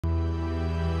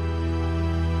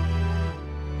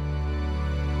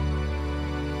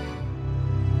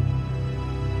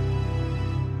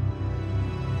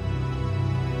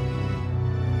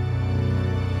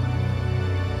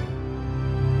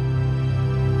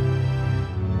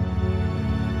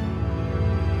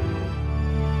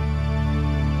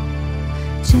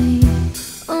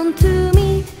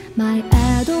my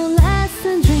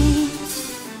adolescent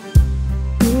dreams.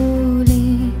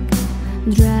 Pulling,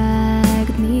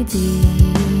 dragged me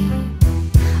deep.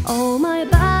 Oh, my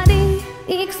body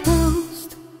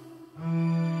exposed,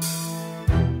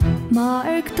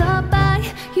 marked up by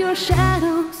your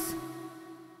shadows.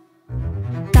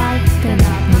 Tighten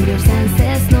up on your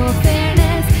senses, no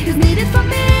fairness is needed for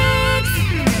pigs.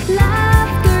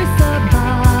 Laughter's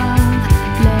above,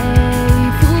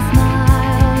 playful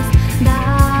smiles, I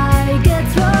get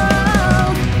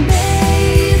thrown.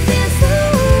 Bathed in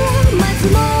sorrow, my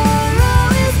tomorrow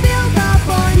is built up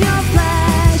on your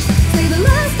flesh. Say the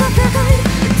last of your kind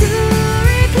to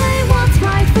reclaim what's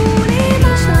rightfully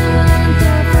mine. Each time I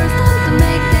enter, first time to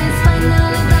make this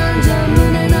final dungeon.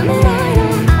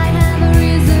 I have a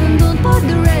reason, don't part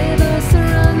the ravers,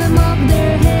 surround them up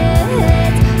their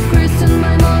heads. Christian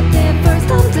my motive, first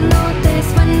time to notice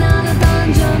final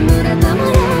dungeon.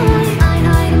 I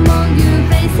hide among you,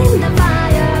 facing the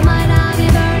fire, might not be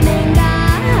burning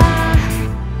out.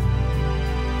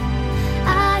 I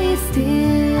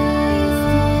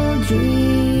still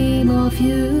dream of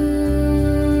you.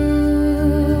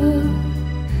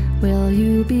 Will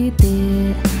you be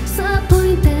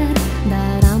disappointed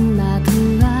that I'm not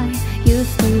who I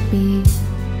used to be?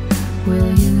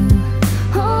 Will you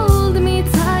hold me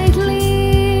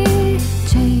tightly,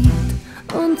 chained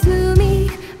onto me,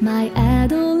 my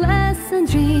adolescent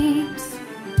dreams?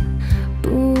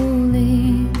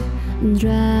 Pulling,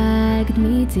 dragged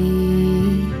me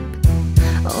deep.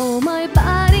 Oh, my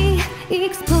body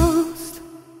exposed,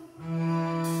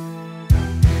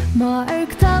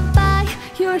 marked up by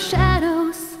your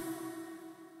shadows.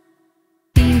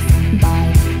 Piece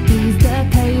by piece the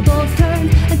tables turn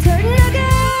and turn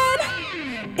again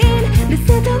in the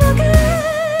settle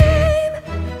game.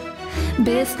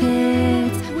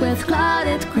 Biscuits with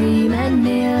clotted cream and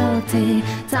milk tea.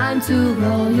 Time to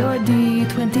roll your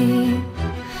D20.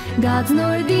 Gods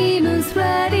nor demons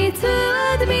ready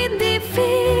to admit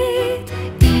defeat.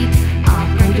 Eat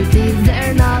up on your teeth,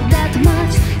 they're not that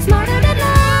much smarter than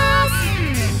us.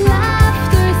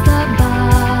 Laughter's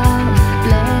above,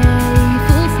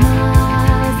 playful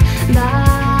smiles, I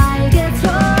get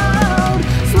thrown.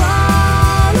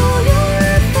 Swallow your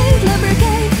fate,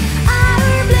 lubricate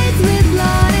our blades with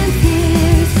blood and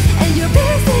tears, and your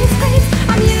piercing screams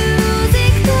are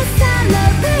music to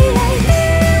celebrate.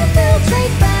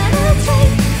 Infiltrate,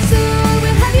 penetrate, soon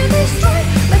we'll have you destroyed.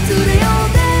 Back to the old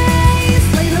days,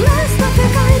 slay the last of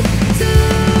your kind to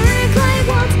reclaim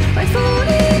what's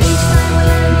rightfully. Each time we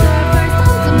enter, first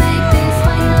time to make this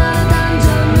final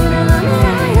dungeon.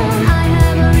 I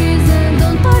have a reason,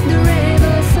 don't part the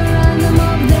ravers, surround them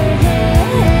up their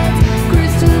heads.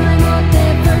 Christian my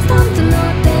motive, first time to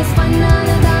notice final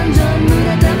dungeon.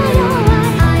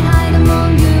 I hide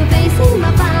among you, facing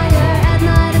my fire. At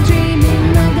night I'm dreaming,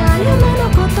 nagayume no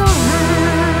koto ha.